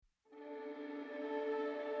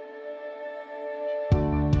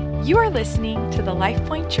You are listening to the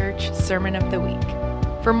LifePoint Church Sermon of the Week.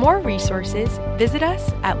 For more resources, visit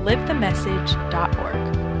us at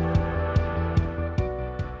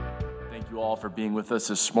livethemessage.org. Thank you all for being with us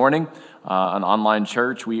this morning. An online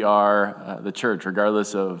church, we are the church,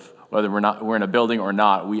 regardless of whether we're in a building or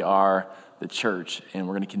not. We are the church, and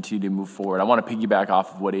we're going to continue to move forward. I want to piggyback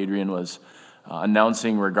off of what Adrian was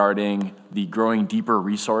announcing regarding the growing deeper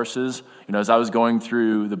resources. You know, as I was going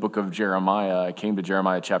through the book of Jeremiah, I came to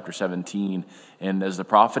Jeremiah chapter 17, and as the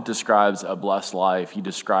prophet describes a blessed life, he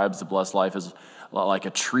describes the blessed life as like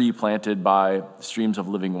a tree planted by streams of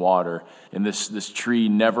living water. And this tree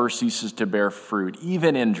never ceases to bear fruit,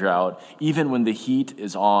 even in drought, even when the heat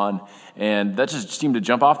is on. And that just seemed to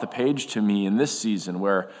jump off the page to me in this season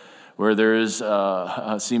where there is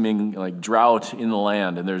a seeming like drought in the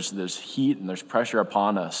land, and there's heat and there's pressure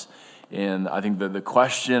upon us. And I think that the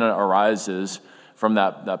question arises from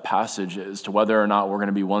that passage as to whether or not we're going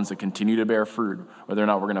to be ones that continue to bear fruit, whether or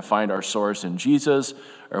not we're going to find our source in Jesus,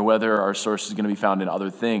 or whether our source is going to be found in other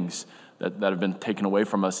things that have been taken away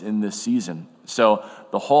from us in this season. So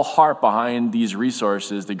the whole heart behind these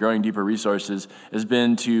resources, the Growing Deeper resources, has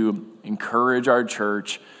been to encourage our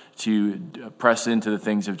church to press into the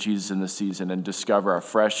things of Jesus in this season and discover a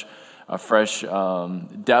fresh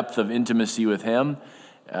depth of intimacy with Him.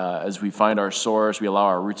 As we find our source, we allow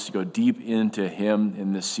our roots to go deep into Him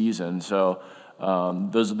in this season. So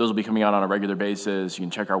those will be coming out on a regular basis. You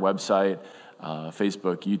can check our website,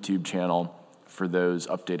 Facebook, YouTube channel for those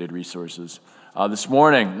updated resources. This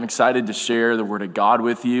morning, I'm excited to share the Word of God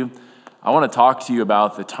with you. I want to talk to you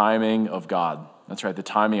about the timing of God. That's right, the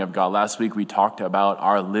timing of God. Last week we talked about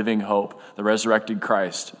our living hope, the resurrected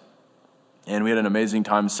Christ. And we had an amazing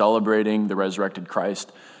time celebrating the resurrected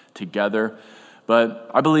Christ together.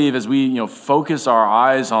 But I believe as we focus our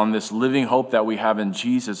eyes on this living hope that we have in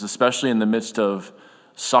Jesus, especially in the midst of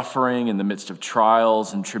suffering, in the midst of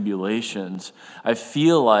trials and tribulations, I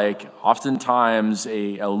feel like oftentimes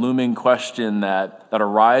a looming question that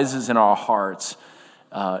arises in our hearts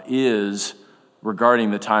is regarding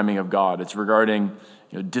the timing of God. It's regarding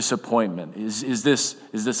disappointment. Is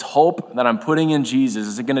this hope that I'm putting in Jesus,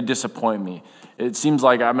 is it going to disappoint me? It seems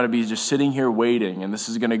like I'm going to be just sitting here waiting, and this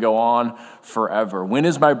is going to go on forever. When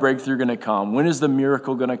is my breakthrough going to come? When is the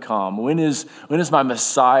miracle going to come? When is my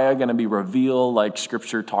Messiah going to be revealed like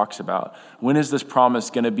Scripture talks about? When is this promise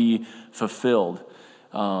going to be fulfilled?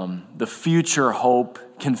 The future hope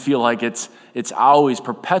can feel like it's always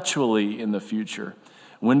perpetually in the future.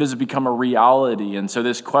 When does it become a reality? And so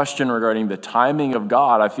this question regarding the timing of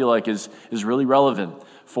God, I feel like is really relevant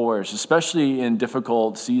for us, especially in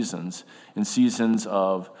difficult seasons, in seasons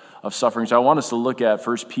of suffering. So I want us to look at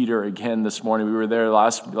 1 Peter again this morning. We were there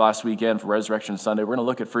last weekend for Resurrection Sunday. We're going to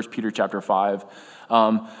look at 1 Peter chapter 5.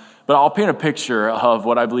 But I'll paint a picture of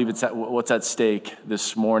what I believe what's at stake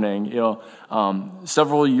this morning.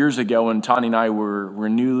 Several years ago when Tani and I were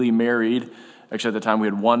newly married, actually at the time we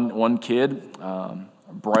had one kid.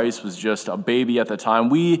 Bryce was just a baby at the time.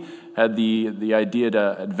 We had the idea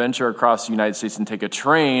to adventure across the United States and take a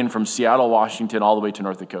train from Seattle, Washington, all the way to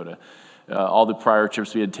North Dakota. All the prior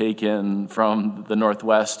trips we had taken from the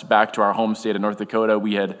Northwest back to our home state of North Dakota,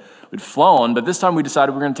 we'd flown, but this time we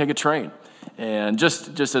decided we were going to take a train. And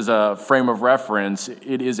just as a frame of reference,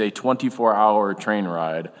 it is a 24-hour train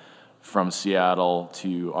ride from Seattle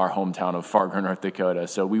to our hometown of Fargo, North Dakota.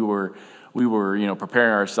 So we were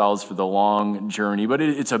preparing ourselves for the long journey, but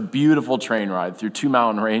it's a beautiful train ride through two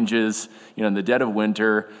mountain ranges, in the dead of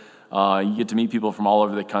winter. You get to meet people from all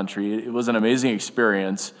over the country. It was an amazing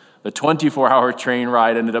experience. The 24-hour train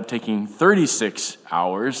ride ended up taking 36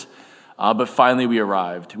 hours, but finally we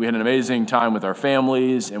arrived. We had an amazing time with our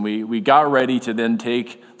families, and we got ready to then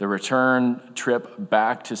take the return trip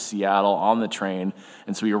back to Seattle on the train.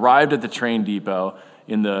 And so we arrived at the train depot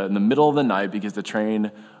in the middle of the night because the train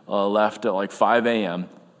left at like 5 a.m.,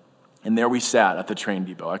 and there we sat at the train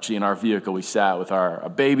depot. Actually, in our vehicle, we sat with our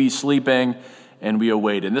baby sleeping, and we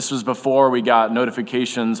awaited. And this was before we got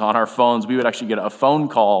notifications on our phones. We would actually get a phone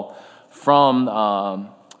call from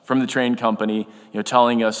the train company,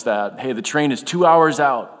 telling us that, hey, the train is 2 hours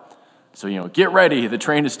out. So, get ready. The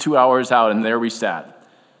train is 2 hours out, and there we sat.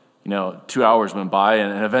 2 hours went by,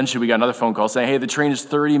 and eventually we got another phone call saying, hey, the train is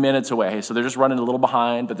 30 minutes away. Hey, so they're just running a little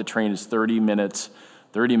behind, but the train is 30 minutes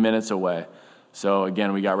away. So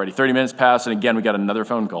again, we got ready. 30 minutes passed, and again, we got another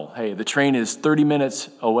phone call. Hey, the train is 30 minutes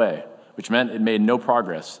away, which meant it made no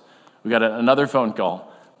progress. We got another phone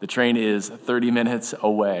call. The train is 30 minutes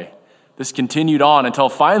away. This continued on until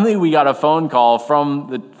finally we got a phone call from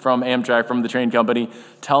Amtrak, from the train company,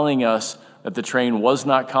 telling us that the train was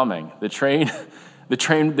not coming. The train The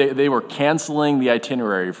train, they were canceling the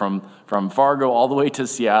itinerary from Fargo all the way to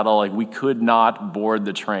Seattle. Like, we could not board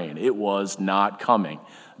the train. It was not coming.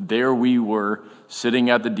 There we were sitting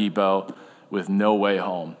at the depot with no way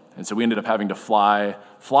home. And so we ended up having to fly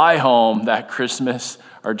home that Christmas.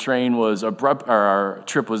 Our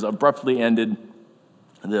trip was abruptly ended.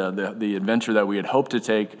 The adventure that we had hoped to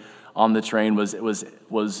take on the train was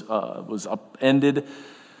upended.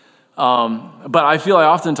 But I feel like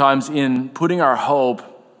oftentimes in putting our hope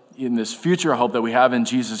in this future hope that we have in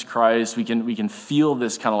Jesus Christ, we can feel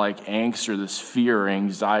this kind of like angst or this fear or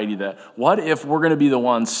anxiety that what if we're going to be the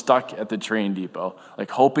ones stuck at the train depot,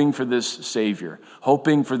 like hoping for this Savior,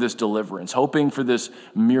 hoping for this deliverance, hoping for this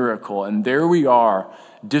miracle, and there we are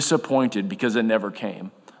disappointed because it never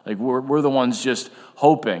came. Like we're the ones just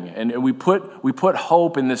hoping, and we put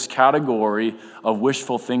hope in this category of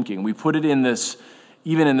wishful thinking. We put it in this,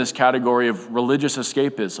 even in this category of religious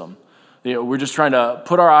escapism. We're just trying to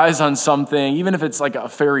put our eyes on something, even if it's like a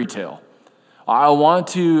fairy tale. I want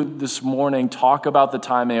to this morning talk about the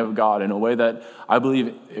timing of God in a way that I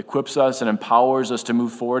believe equips us and empowers us to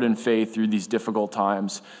move forward in faith through these difficult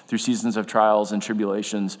times, through seasons of trials and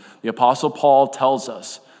tribulations. The Apostle Paul tells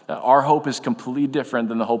us that our hope is completely different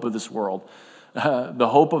than the hope of this world. The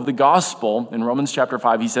hope of the gospel, in Romans chapter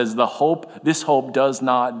 5, he says, this hope does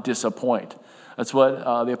not disappoint. That's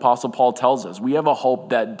what the Apostle Paul tells us. We have a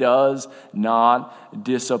hope that does not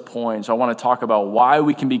disappoint. So I want to talk about why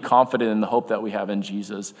we can be confident in the hope that we have in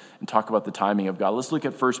Jesus and talk about the timing of God. Let's look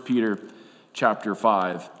at 1 Peter chapter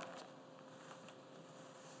 5.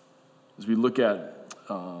 As we look at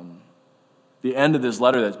the end of this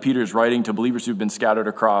letter that Peter is writing to believers who've been scattered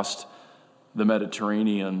across the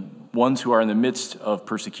Mediterranean, ones who are in the midst of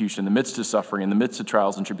persecution, in the midst of suffering, in the midst of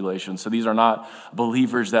trials and tribulations. So these are not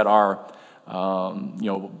believers that are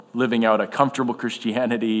living out a comfortable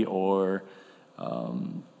Christianity or,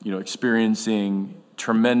 experiencing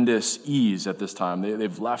tremendous ease at this time.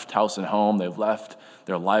 They've left house and home. They've left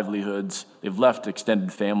their livelihoods. They've left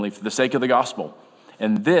extended family for the sake of the gospel.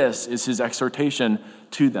 And this is his exhortation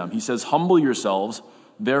to them. He says, "Humble yourselves,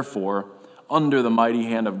 therefore, under the mighty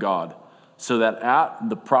hand of God, so that at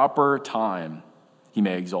the proper time he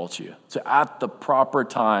may exalt you." So at the proper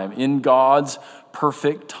time, in God's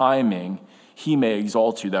perfect timing, he may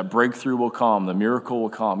exalt you. That breakthrough will come. The miracle will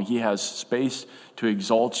come. He has space to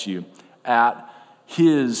exalt you at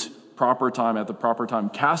his proper time, at the proper time,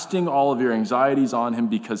 casting all of your anxieties on him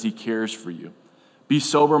because he cares for you. Be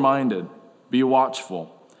sober-minded. Be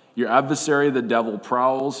watchful. Your adversary, the devil,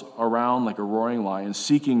 prowls around like a roaring lion,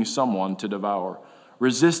 seeking someone to devour.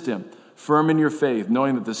 Resist him, firm in your faith,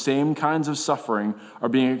 knowing that the same kinds of suffering are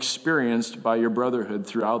being experienced by your brotherhood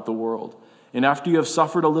throughout the world. And after you have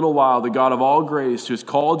suffered a little while, the God of all grace, who has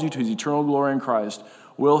called you to his eternal glory in Christ,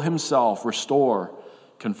 will himself restore,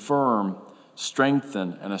 confirm,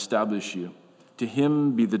 strengthen, and establish you. To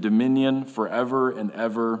him be the dominion forever and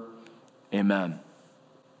ever. Amen.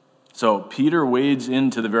 So Peter wades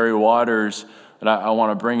into the very waters that I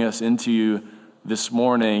want to bring us into this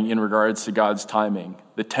morning in regards to God's timing,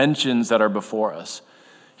 the tensions that are before us.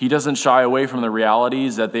 He doesn't shy away from the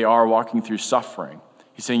realities that they are walking through suffering.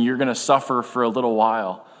 He's saying you're going to suffer for a little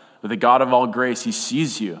while, but the God of all grace, he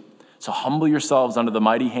sees you. So humble yourselves under the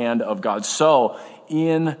mighty hand of God. So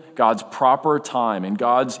in God's proper time,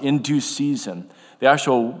 in due season, the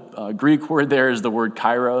actual Greek word there is the word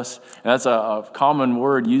kairos, and that's a common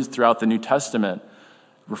word used throughout the New Testament,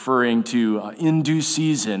 referring to in due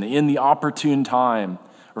season, in the opportune time,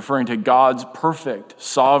 referring to God's perfect,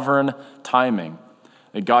 sovereign timing.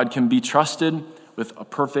 That God can be trusted with a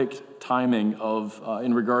perfect timing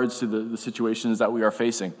in regards to the situations that we are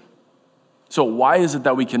facing. So why is it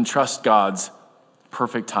that we can trust God's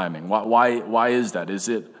perfect timing? Why is that? Is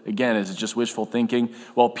it just wishful thinking?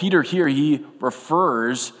 Well, Peter here, he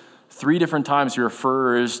refers 3 different times, he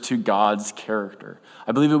refers to God's character.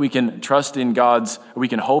 I believe that we can we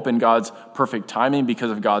can hope in God's perfect timing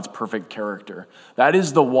because of God's perfect character. That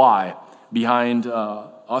is the why behind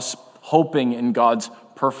us hoping in God's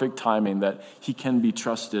perfect timing, that he can be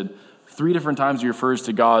trusted. 3 different times he refers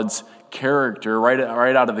to God's character. Right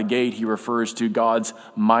out of the gate, he refers to God's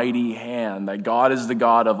mighty hand, that God is the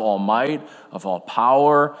God of all might, of all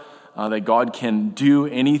power, that God can do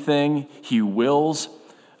anything he wills,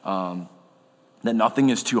 that nothing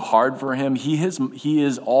is too hard for him. He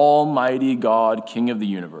is Almighty God, King of the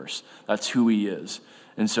universe. That's who he is.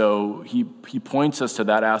 And so he points us to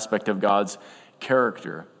that aspect of God's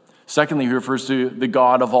character. Secondly, he refers to the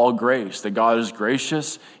God of all grace. That God is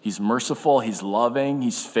gracious, he's merciful, he's loving,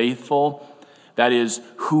 he's faithful. That is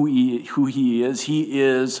who he is. He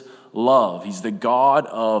is love. He's the God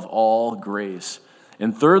of all grace.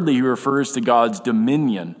 And thirdly, he refers to God's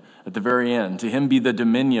dominion at the very end. To him be the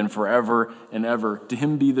dominion forever and ever. To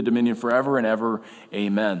him be the dominion forever and ever.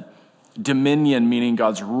 Amen. Dominion meaning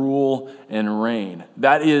God's rule and reign.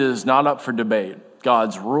 That is not up for debate.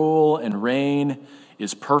 God's rule and reign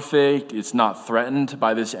is perfect. It's not threatened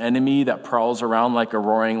by this enemy that prowls around like a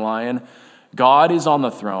roaring lion. God is on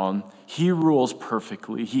the throne. He rules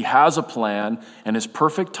perfectly. He has a plan, and his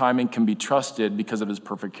perfect timing can be trusted because of his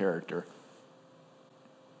perfect character.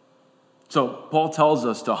 So Paul tells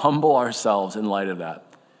us to humble ourselves in light of that.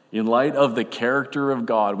 In light of the character of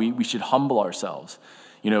God, we should humble ourselves.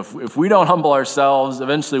 If we don't humble ourselves,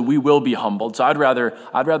 eventually we will be humbled. So I'd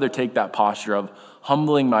rather take that posture of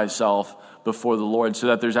humbling myself before the Lord so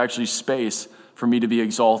that there's actually space for me to be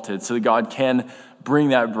exalted, so that God can bring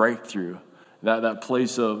that breakthrough, that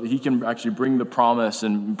place of, he can actually bring the promise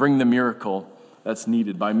and bring the miracle that's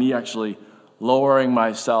needed by me actually lowering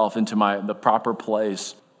myself into the proper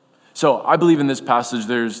place. So I believe in this passage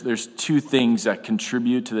there's two things that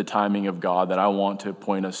contribute to the timing of God that I want to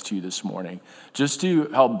point us to this morning, just to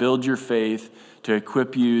help build your faith, to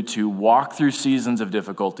equip you to walk through seasons of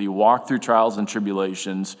difficulty, walk through trials and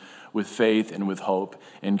tribulations with faith and with hope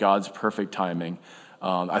in God's perfect timing.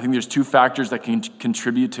 I think there's two factors that can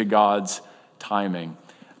contribute to God's timing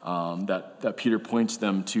that Peter points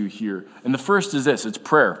them to here. And the first is this: it's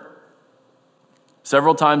prayer.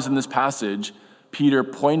 Several times in this passage, Peter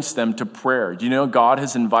points them to prayer. Do you know God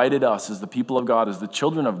has invited us as the people of God, as the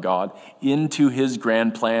children of God, into his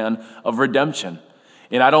grand plan of redemption?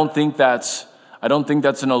 And I don't think that's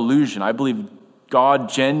an illusion. I believe God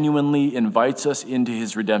genuinely invites us into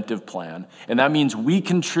his redemptive plan. And that means we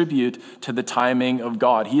contribute to the timing of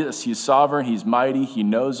God. He's sovereign, he's mighty, he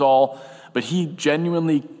knows all, but he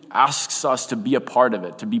genuinely asks us to be a part of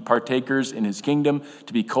it, to be partakers in his kingdom,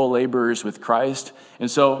 to be co-laborers with Christ.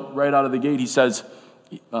 And so right out of the gate, he says,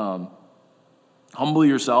 humble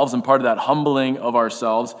yourselves. And part of that humbling of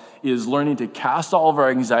ourselves is learning to cast all of our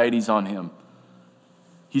anxieties on him.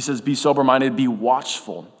 He says, be sober-minded, be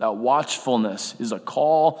watchful. That watchfulness is a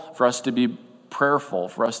call for us to be prayerful,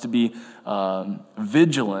 for us to be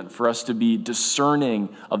vigilant, for us to be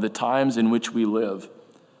discerning of the times in which we live.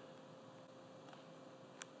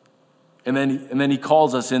 And then he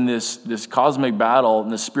calls us in this cosmic battle, in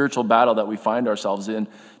this spiritual battle that we find ourselves in,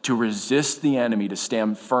 to resist the enemy, to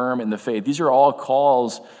stand firm in the faith. These are all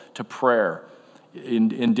calls to prayer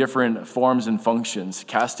in different forms and functions,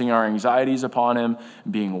 casting our anxieties upon him,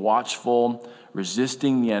 being watchful,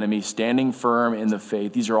 resisting the enemy, standing firm in the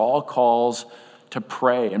faith. These are all calls to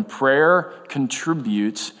pray. And prayer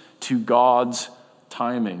contributes to God's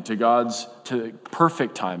timing, to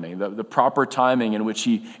perfect timing, the proper timing in which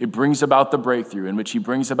it brings about the breakthrough, in which he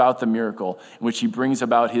brings about the miracle, in which he brings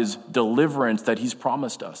about his deliverance that he's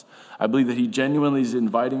promised us. I believe that he genuinely is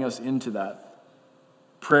inviting us into that.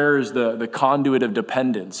 Prayer is the conduit of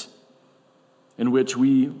dependence in which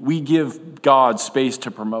we give God space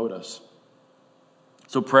to promote us.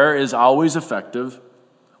 So prayer is always effective,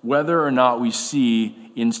 whether or not we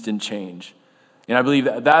see instant change. And I believe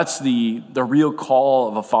that's the real call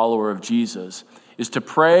of a follower of Jesus, is to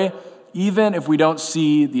pray even if we don't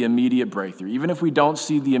see the immediate breakthrough, even if we don't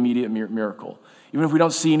see the immediate miracle, even if we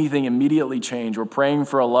don't see anything immediately change. We're praying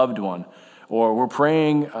for a loved one, or we're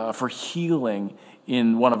praying for healing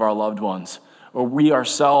in one of our loved ones, or we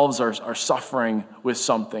ourselves are suffering with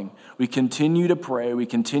something. We continue to pray, we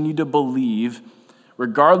continue to believe,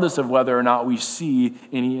 regardless of whether or not we see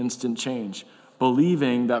any instant change,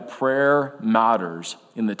 believing that prayer matters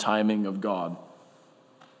in the timing of God.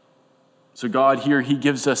 So God here, he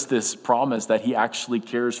gives us this promise that he actually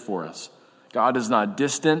cares for us. God is not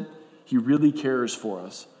distant. He really cares for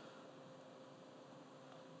us.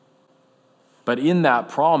 But in that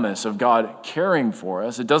promise of God caring for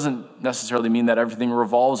us, it doesn't necessarily mean that everything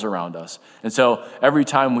revolves around us. And so every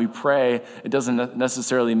time we pray, it doesn't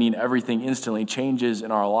necessarily mean everything instantly changes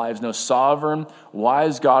in our lives. No, sovereign,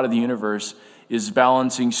 wise God of the universe is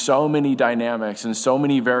balancing so many dynamics and so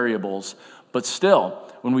many variables. But still,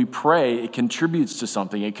 when we pray, it contributes to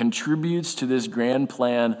something. It contributes to this grand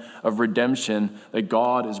plan of redemption that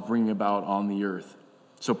God is bringing about on the earth.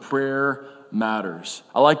 So prayer matters.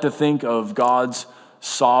 I like to think of God's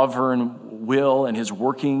sovereign will and his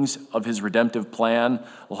workings of his redemptive plan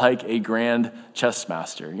like a grand chess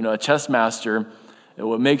master. You know, a chess master,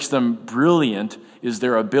 what makes them brilliant is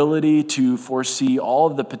their ability to foresee all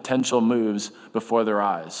of the potential moves before their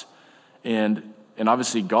eyes. And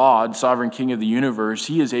obviously God, sovereign king of the universe,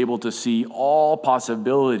 he is able to see all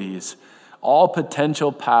possibilities, all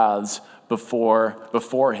potential paths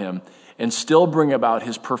before him, and still bring about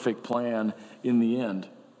his perfect plan in the end.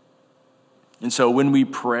 And so when we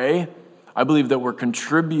pray, I believe that we're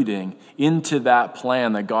contributing into that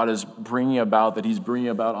plan that God is bringing about, that he's bringing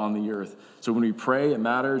about on the earth. So when we pray, it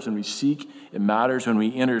matters. When we seek, it matters. When we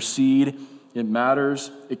intercede, it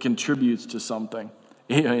matters. It contributes to something.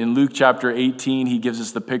 In Luke chapter 18, he gives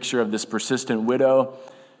us the picture of this persistent widow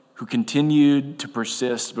who continued to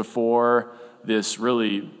persist before this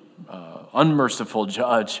really unmerciful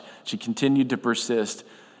judge. She continued to persist,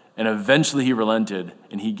 and eventually he relented,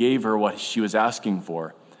 and he gave her what she was asking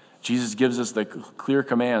for. Jesus gives us the clear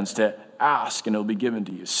commands to ask, and it will be given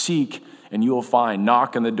to you. Seek, and you will find.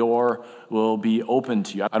 Knock, and the door will be open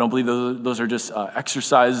to you. I don't believe those are just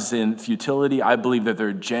exercises in futility. I believe that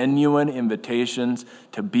they're genuine invitations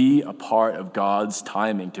to be a part of God's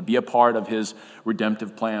timing, to be a part of his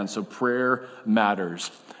redemptive plan. So prayer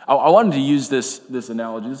matters. I wanted to use this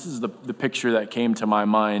analogy. This is the picture that came to my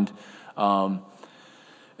mind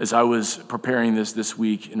as I was preparing this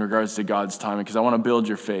week in regards to God's timing, because I want to build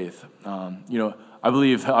your faith. I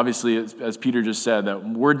believe, obviously, as Peter just said, that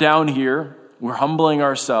we're down here, we're humbling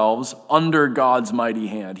ourselves under God's mighty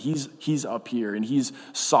hand. He's up here, and he's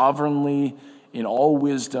sovereignly, in all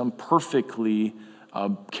wisdom, perfectly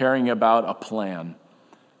carrying about a plan.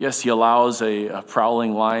 Yes, he allows a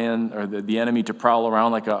prowling lion, or the enemy, to prowl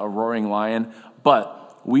around like a roaring lion,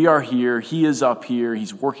 but we are here, he is up here,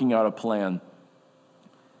 he's working out a plan.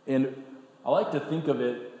 And I like to think of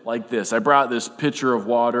it like this. I brought this pitcher of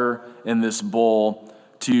water in this bowl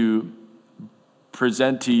to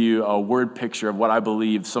present to you a word picture of what I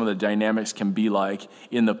believe some of the dynamics can be like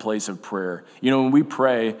in the place of prayer. When we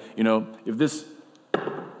pray, if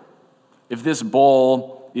this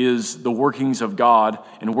bowl is the workings of God,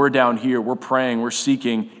 and we're down here, we're praying, we're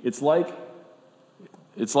seeking, it's like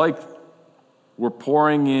we're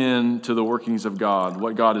pouring into the workings of God,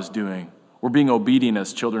 what God is doing. We're being obedient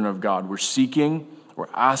as children of God. We're seeking, we're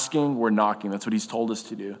asking, we're knocking. That's what he's told us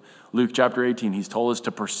to do. Luke chapter 18, he's told us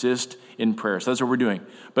to persist in prayer. So that's what we're doing.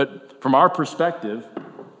 But from our perspective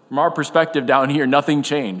down here, nothing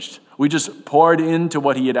changed. We just poured into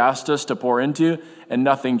what he had asked us to pour into, and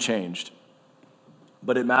nothing changed.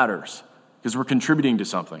 But it matters, because we're contributing to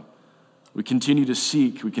something. We continue to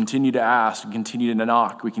seek, we continue to ask, we continue to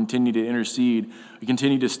knock, we continue to intercede, we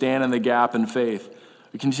continue to stand in the gap in faith.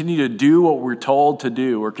 We continue to do what we're told to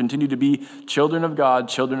do, or continue to be children of God,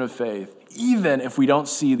 children of faith, even if we don't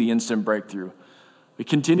see the instant breakthrough. We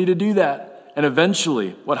continue to do that, and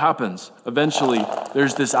eventually, what happens? Eventually,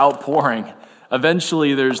 there's this outpouring.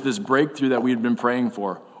 Eventually, there's this breakthrough that we've been praying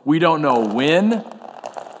for. We don't know when.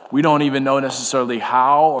 We don't even know necessarily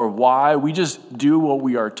how or why. We just do what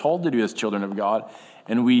we are told to do as children of God,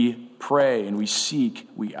 and we pray, and we seek,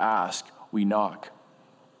 we ask, we knock.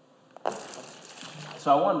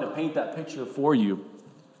 So I wanted to paint that picture for you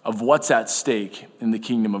of what's at stake in the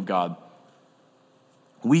kingdom of God.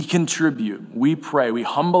 We contribute, we pray, we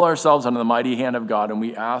humble ourselves under the mighty hand of God, and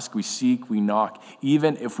we ask, we seek, we knock,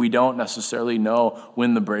 even if we don't necessarily know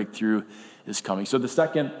when the breakthrough is coming. So the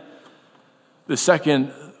second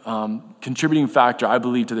contributing factor, I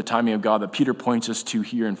believe, to the timing of God that Peter points us to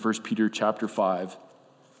here in 1 Peter chapter 5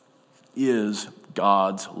 is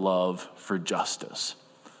God's love for justice.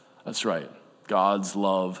 That's right. God's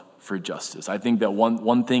love for justice. I think that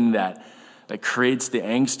one thing that creates the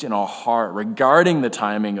angst in our heart regarding the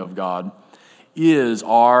timing of God is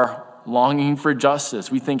our longing for justice.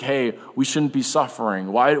 We think, hey, we shouldn't be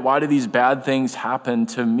suffering. Why do these bad things happen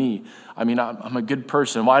to me? I mean, I'm a good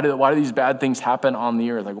person. Why do these bad things happen on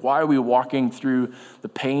the earth? Like, why are we walking through the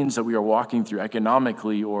pains that we are walking through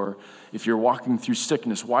economically, or if you're walking through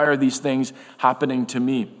sickness? Why are these things happening to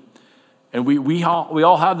me? And we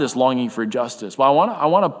all have this longing for justice. Well, I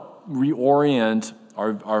want to reorient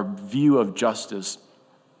our view of justice,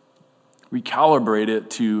 recalibrate it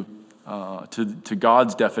to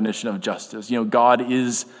God's definition of justice. God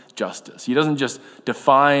is justice. He doesn't just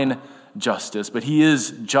define justice, but he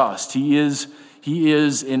is just. He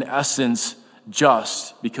is in essence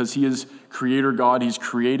just, because he is creator God. He's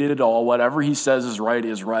created it all. Whatever he says is right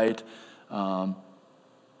is right.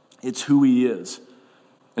 It's who he is.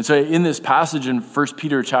 And so in this passage in 1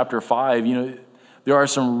 Peter chapter 5, there are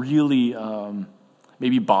some really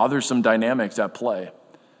maybe bothersome dynamics at play.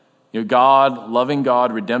 God, loving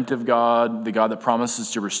God, redemptive God, the God that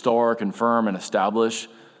promises to restore, confirm, and establish.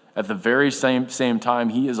 At the very same time,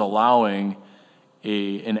 he is allowing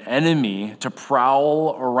an enemy to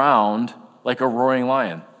prowl around like a roaring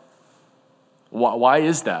lion. Why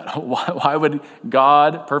is that? Why would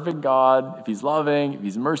God, perfect God, if he's loving, if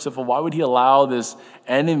he's merciful, why would he allow this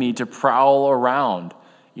enemy to prowl around,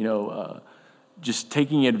 just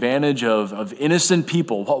taking advantage of innocent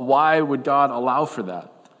people? Why would God allow for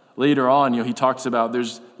that? Later on, he talks about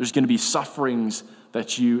there's going to be sufferings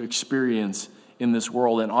that you experience in this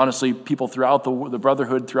world. And honestly, people throughout the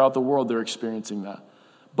brotherhood, throughout the world, they're experiencing that.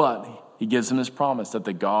 But he gives them this promise that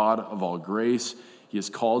the God of all grace, he has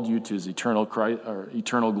called you to his eternal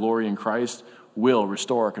glory in Christ, will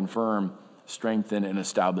restore, confirm, strengthen, and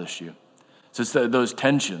establish you. So it's those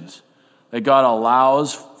tensions that God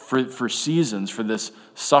allows for seasons, for this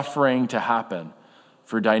suffering to happen,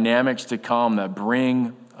 for dynamics to come that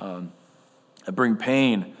bring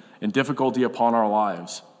pain and difficulty upon our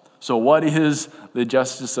lives. So what is the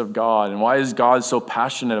justice of God, and why is God so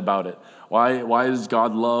passionate about it? Why does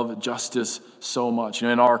God love justice so much?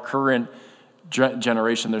 In our current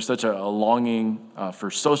generation, there's such a longing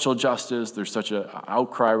for social justice. There's such an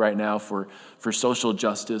outcry right now for social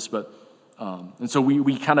justice, and so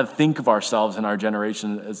we kind of think of ourselves in our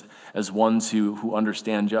generation as ones who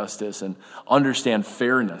understand justice and understand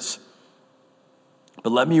fairness.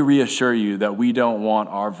 But let me reassure you that we don't want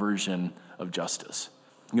our version of justice.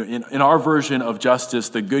 In our version of justice,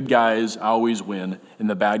 the good guys always win and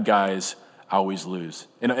the bad guys always lose.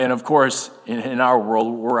 And of course, in our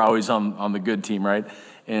world, we're always on the good team, right?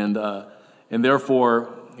 And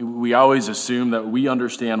therefore, we always assume that we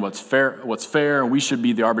understand what's fair, and we should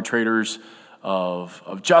be the arbitrators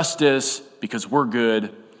of justice because we're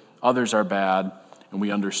good, others are bad, and we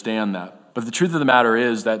understand that. But the truth of the matter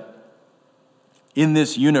is that in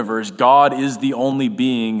this universe, God is the only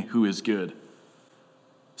being who is good.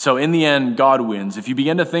 So in the end, God wins. If you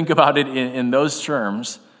begin to think about it in those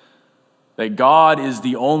terms, that God is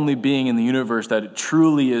the only being in the universe that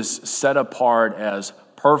truly is set apart as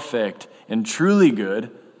perfect and truly good,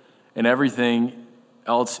 and everything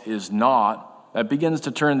else is not, that begins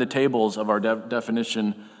to turn the tables of our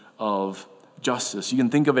definition of justice. You can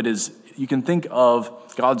think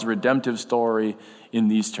of God's redemptive story in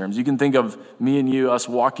these terms. You can think of me and you, us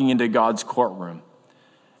walking into God's courtroom.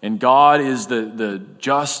 And God is the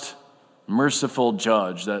just, merciful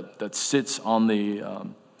judge that sits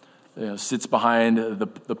on sits behind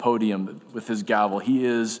the podium with his gavel. He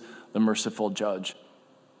is the merciful judge.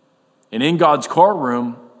 And in God's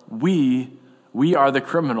courtroom, we are the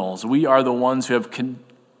criminals. We are the ones who have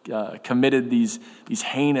committed these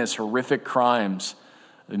heinous, horrific crimes,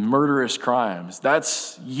 murderous crimes.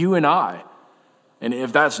 That's you and I. And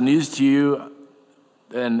if that's news to you,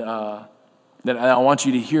 then I want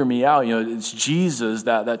you to hear me out. It's Jesus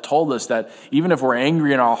that told us that even if we're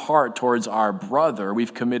angry in our heart towards our brother,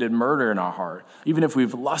 we've committed murder in our heart. Even if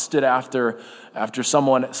we've lusted after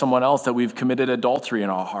someone else, that we've committed adultery in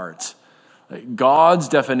our hearts. God's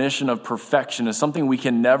definition of perfection is something we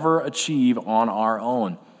can never achieve on our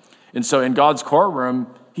own. And so in God's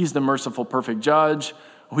courtroom, he's the merciful, perfect judge.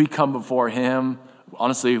 We come before him.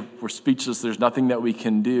 Honestly, we're speechless. There's nothing that we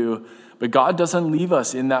can do. But God doesn't leave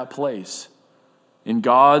us in that place. In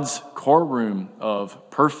God's courtroom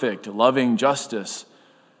of perfect, loving justice,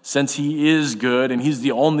 since he is good and he's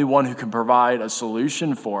the only one who can provide a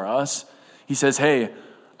solution for us, he says, hey,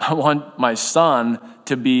 I want my son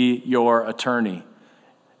to be your attorney.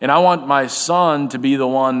 And I want my son to be the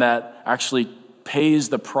one that actually pays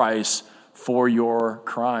the price for your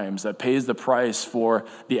crimes, that pays the price for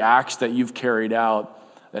the acts that you've carried out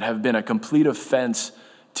that have been a complete offense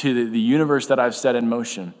to the universe that I've set in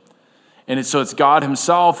motion. And so it's God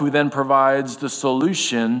himself who then provides the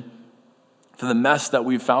solution for the mess that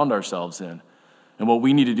we've found ourselves in. And what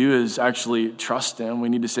we need to do is actually trust him. We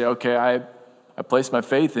need to say, okay, I place my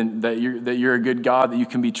faith in that you're a good God, that you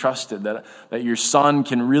can be trusted, that your son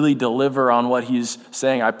can really deliver on what he's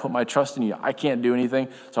saying. I put my trust in you. I can't do anything,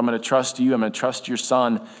 so I'm going to trust you. I'm going to trust your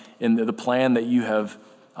son in the plan that you have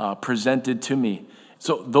presented to me.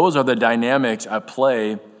 So those are the dynamics at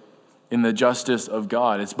play in the justice of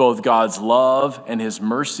God. It's both God's love and his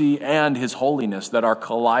mercy and his holiness that are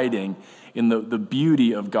colliding in the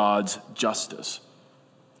beauty of God's justice.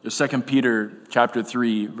 2 Peter chapter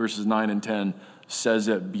 3, verses 9 and 10 says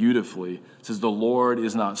it beautifully. It says, the Lord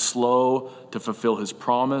is not slow to fulfill his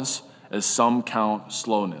promise, as some count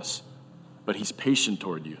slowness, but he's patient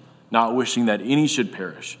toward you, not wishing that any should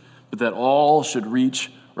perish, but that all should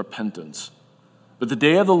reach repentance. But the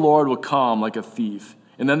day of the Lord will come like a thief,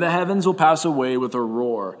 and then the heavens will pass away with a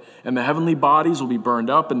roar, and the heavenly bodies will be burned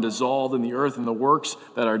up and dissolved in the earth, and the works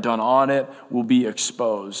that are done on it will be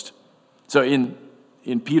exposed. So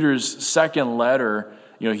in Peter's second letter,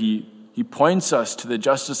 he points us to the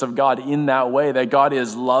justice of God in that way, that God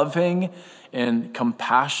is loving and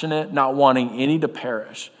compassionate, not wanting any to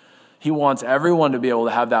perish. He wants everyone to be able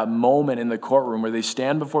to have that moment in the courtroom where they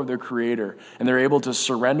stand before their Creator and they're able to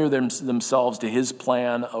surrender themselves to his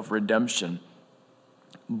plan of redemption.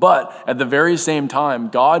 But at the very same time,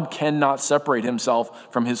 God cannot separate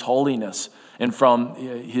himself from his holiness and from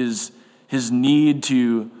his need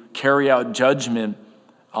to carry out judgment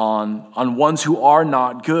on ones who are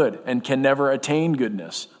not good and can never attain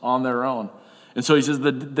goodness on their own. And so he says,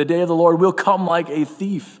 the day of the Lord will come like a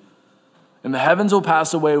thief, and the heavens will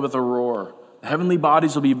pass away with a roar. The heavenly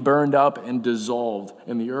bodies will be burned up and dissolved,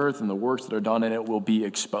 and the earth and the works that are done in it will be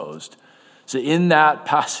exposed. So in that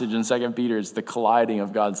passage in 2 Peter, it's the colliding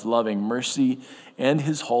of God's loving mercy and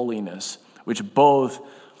his holiness, which both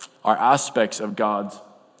are aspects of God's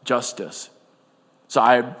justice. So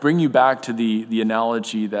I bring you back to the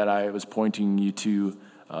analogy that I was pointing you to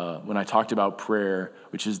when I talked about prayer,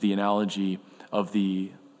 which is the analogy of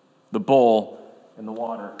the bowl and the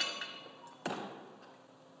water.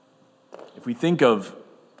 If we think of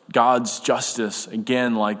God's justice,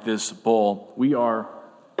 again, like this bowl, we are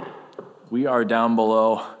down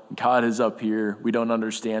below. God is up here. We don't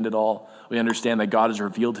understand it all. We understand that God has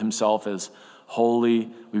revealed himself as holy.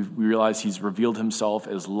 We realize he's revealed himself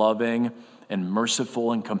as loving and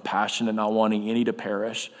merciful and compassionate, not wanting any to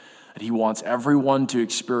perish. That he wants everyone to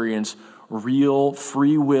experience real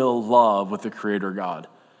free will love with the Creator God.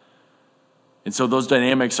 And so those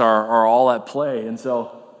dynamics are all at play. And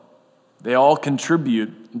so they all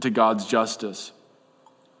contribute to God's justice,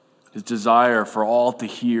 his desire for all to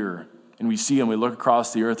hear. And we see and we look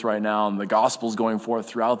across the earth right now, and the gospel's going forth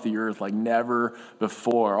throughout the earth like never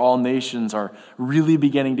before. All nations are really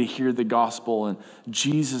beginning to hear the gospel, and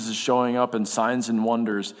Jesus is showing up in signs and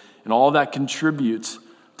wonders, and all that contributes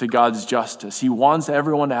to God's justice. He wants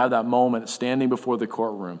everyone to have that moment standing before the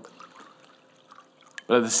courtroom.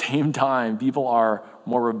 But at the same time, people are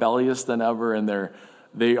more rebellious than ever, and they're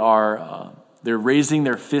raising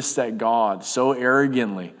their fists at God so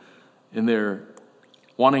arrogantly, and they're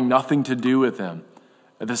wanting nothing to do with him.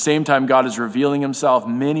 At the same time, God is revealing himself.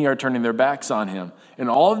 Many are turning their backs on him.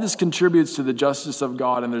 And all of this contributes to the justice of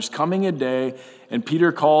God. And there's coming a day, and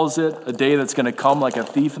Peter calls it a day that's going to come like a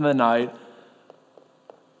thief in the night,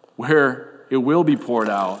 where it will be poured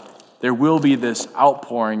out. There will be this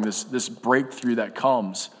outpouring, this breakthrough that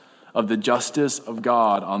comes of the justice of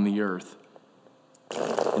God on the earth.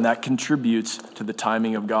 And that contributes to the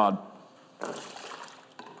timing of God.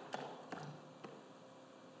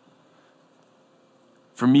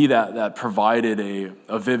 For me, that provided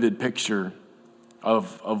a vivid picture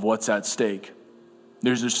of what's at stake.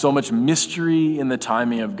 There's just so much mystery in the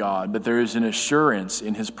timing of God, but there is an assurance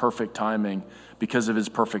in his perfect timing because of his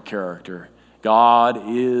perfect character. God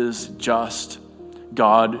is just.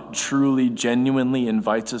 God truly, genuinely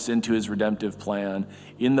invites us into his redemptive plan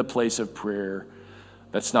in the place of prayer.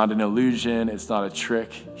 That's not an illusion. It's not a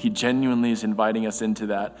trick. He genuinely is inviting us into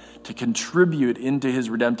that to contribute into his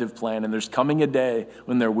redemptive plan. And there's coming a day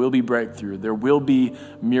when there will be breakthrough. There will be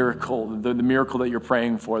miracle, the miracle that you're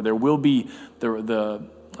praying for. There will be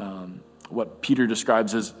what Peter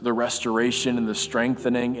describes as the restoration and the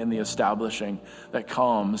strengthening and the establishing that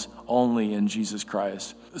comes only in Jesus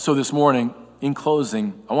Christ. So this morning, in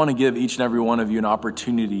closing, I want to give each and every one of you an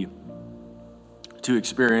opportunity to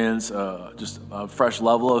experience just a fresh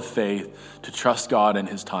level of faith, to trust God in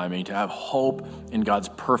his timing, to have hope in God's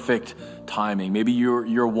perfect timing. Maybe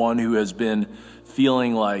you're one who has been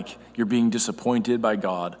feeling like you're being disappointed by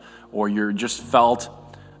God, or you're just felt,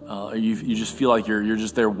 you just feel like you're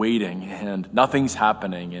just there waiting and nothing's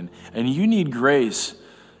happening, and you need grace.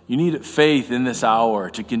 You need faith in this hour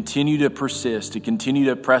to continue to persist, to continue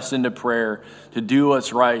to press into prayer, to do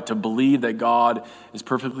what's right, to believe that God is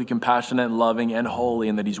perfectly compassionate and loving and holy,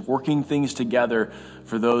 and that he's working things together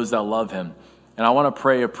for those that love him. And I want to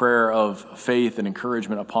pray a prayer of faith and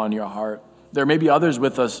encouragement upon your heart. There may be others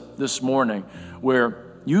with us this morning where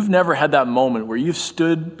you've never had that moment where you've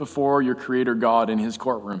stood before your Creator God in his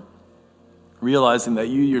courtroom, realizing that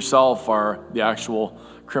you yourself are the actual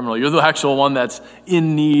criminal. You're the actual one that's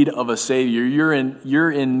in need of a savior.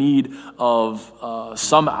 You're in need of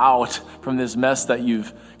some out from this mess that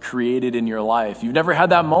you've created in your life. You've never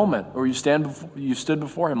had that moment where you stood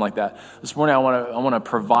before him like that. This morning, I want to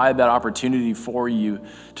provide that opportunity for you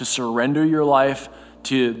to surrender your life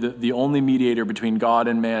to the only mediator between God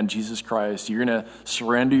and man, Jesus Christ. You're going to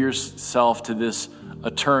surrender yourself to this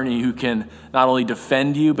attorney who can not only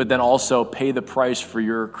defend you, but then also pay the price for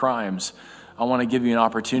your crimes. I want to give you an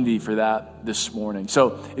opportunity for that this morning.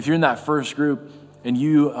 So if you're in that first group and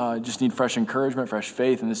you just need fresh encouragement, fresh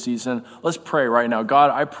faith in this season, let's pray right now.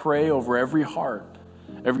 God, I pray over every heart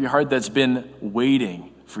that's been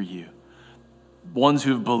waiting for you. Ones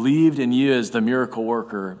who have believed in you as the miracle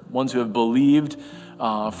worker, ones who have believed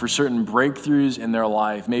for certain breakthroughs in their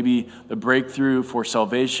life, maybe the breakthrough for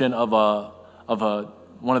salvation of a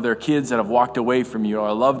one of their kids that have walked away from you, or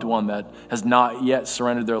a loved one that has not yet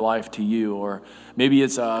surrendered their life to you, or maybe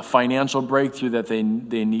it's a financial breakthrough that they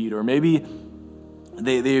need, or maybe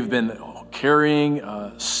they've been carrying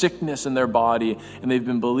sickness in their body and they've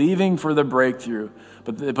been believing for the breakthrough,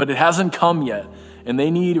 but it hasn't come yet, and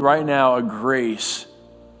they need right now a grace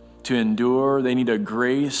to endure. They need a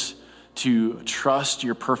grace to trust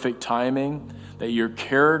your perfect timing, that your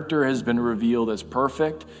character has been revealed as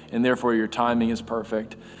perfect, and therefore your timing is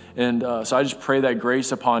perfect. And so I just pray that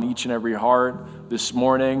grace upon each and every heart this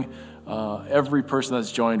morning, every person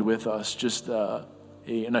that's joined with us, just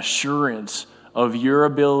an assurance of your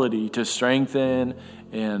ability to strengthen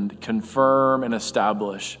and confirm and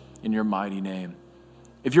establish in your mighty name.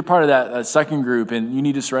 If you're part of that second group and you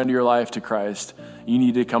need to surrender your life to Christ, you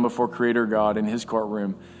need to come before Creator God in His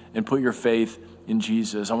courtroom and put your faith in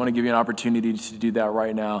Jesus. I want to give you an opportunity to do that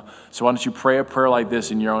right now. So why don't you pray a prayer like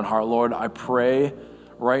this in your own heart? Lord, I pray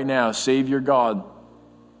right now, Savior God,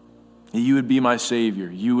 that you would be my Savior.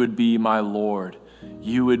 You would be my Lord.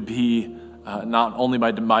 You would be not only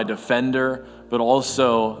my defender, but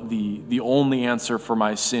also the only answer for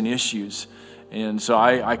my sin issues. And so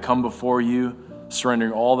I come before you,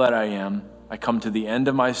 surrendering all that I am. I come to the end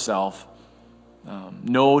of myself.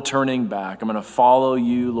 No turning back. I'm going to follow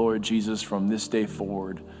you, Lord Jesus, from this day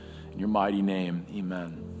forward. In your mighty name,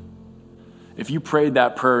 amen. If you prayed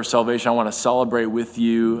that prayer of salvation, I want to celebrate with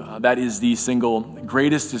you. That is the single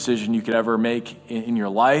greatest decision you could ever make in your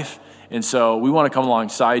life. And so we want to come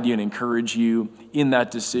alongside you and encourage you in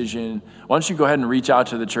that decision. Why don't you go ahead and reach out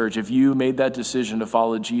to the church? If you made that decision to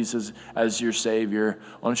follow Jesus as your Savior,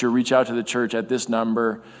 why don't you reach out to the church at this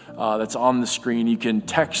number that's on the screen. You can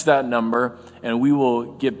text that number, and we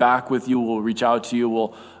will get back with you. We'll reach out to you.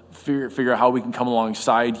 We'll figure out how we can come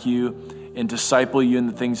alongside you and disciple you in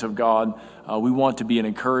the things of God. We want to be an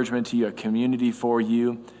encouragement to you, a community for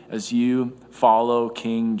you as you follow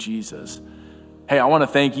King Jesus. Hey, I want to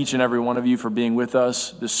thank each and every one of you for being with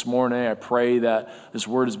us this morning. I pray that this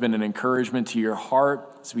word has been an encouragement to your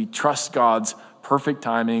heart as we trust God's perfect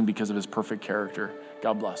timing because of His perfect character.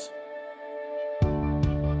 God bless.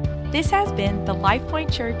 This has been the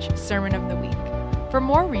LifePoint Church Sermon of the Week. For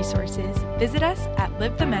more resources, visit us at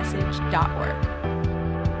livethemessage.org.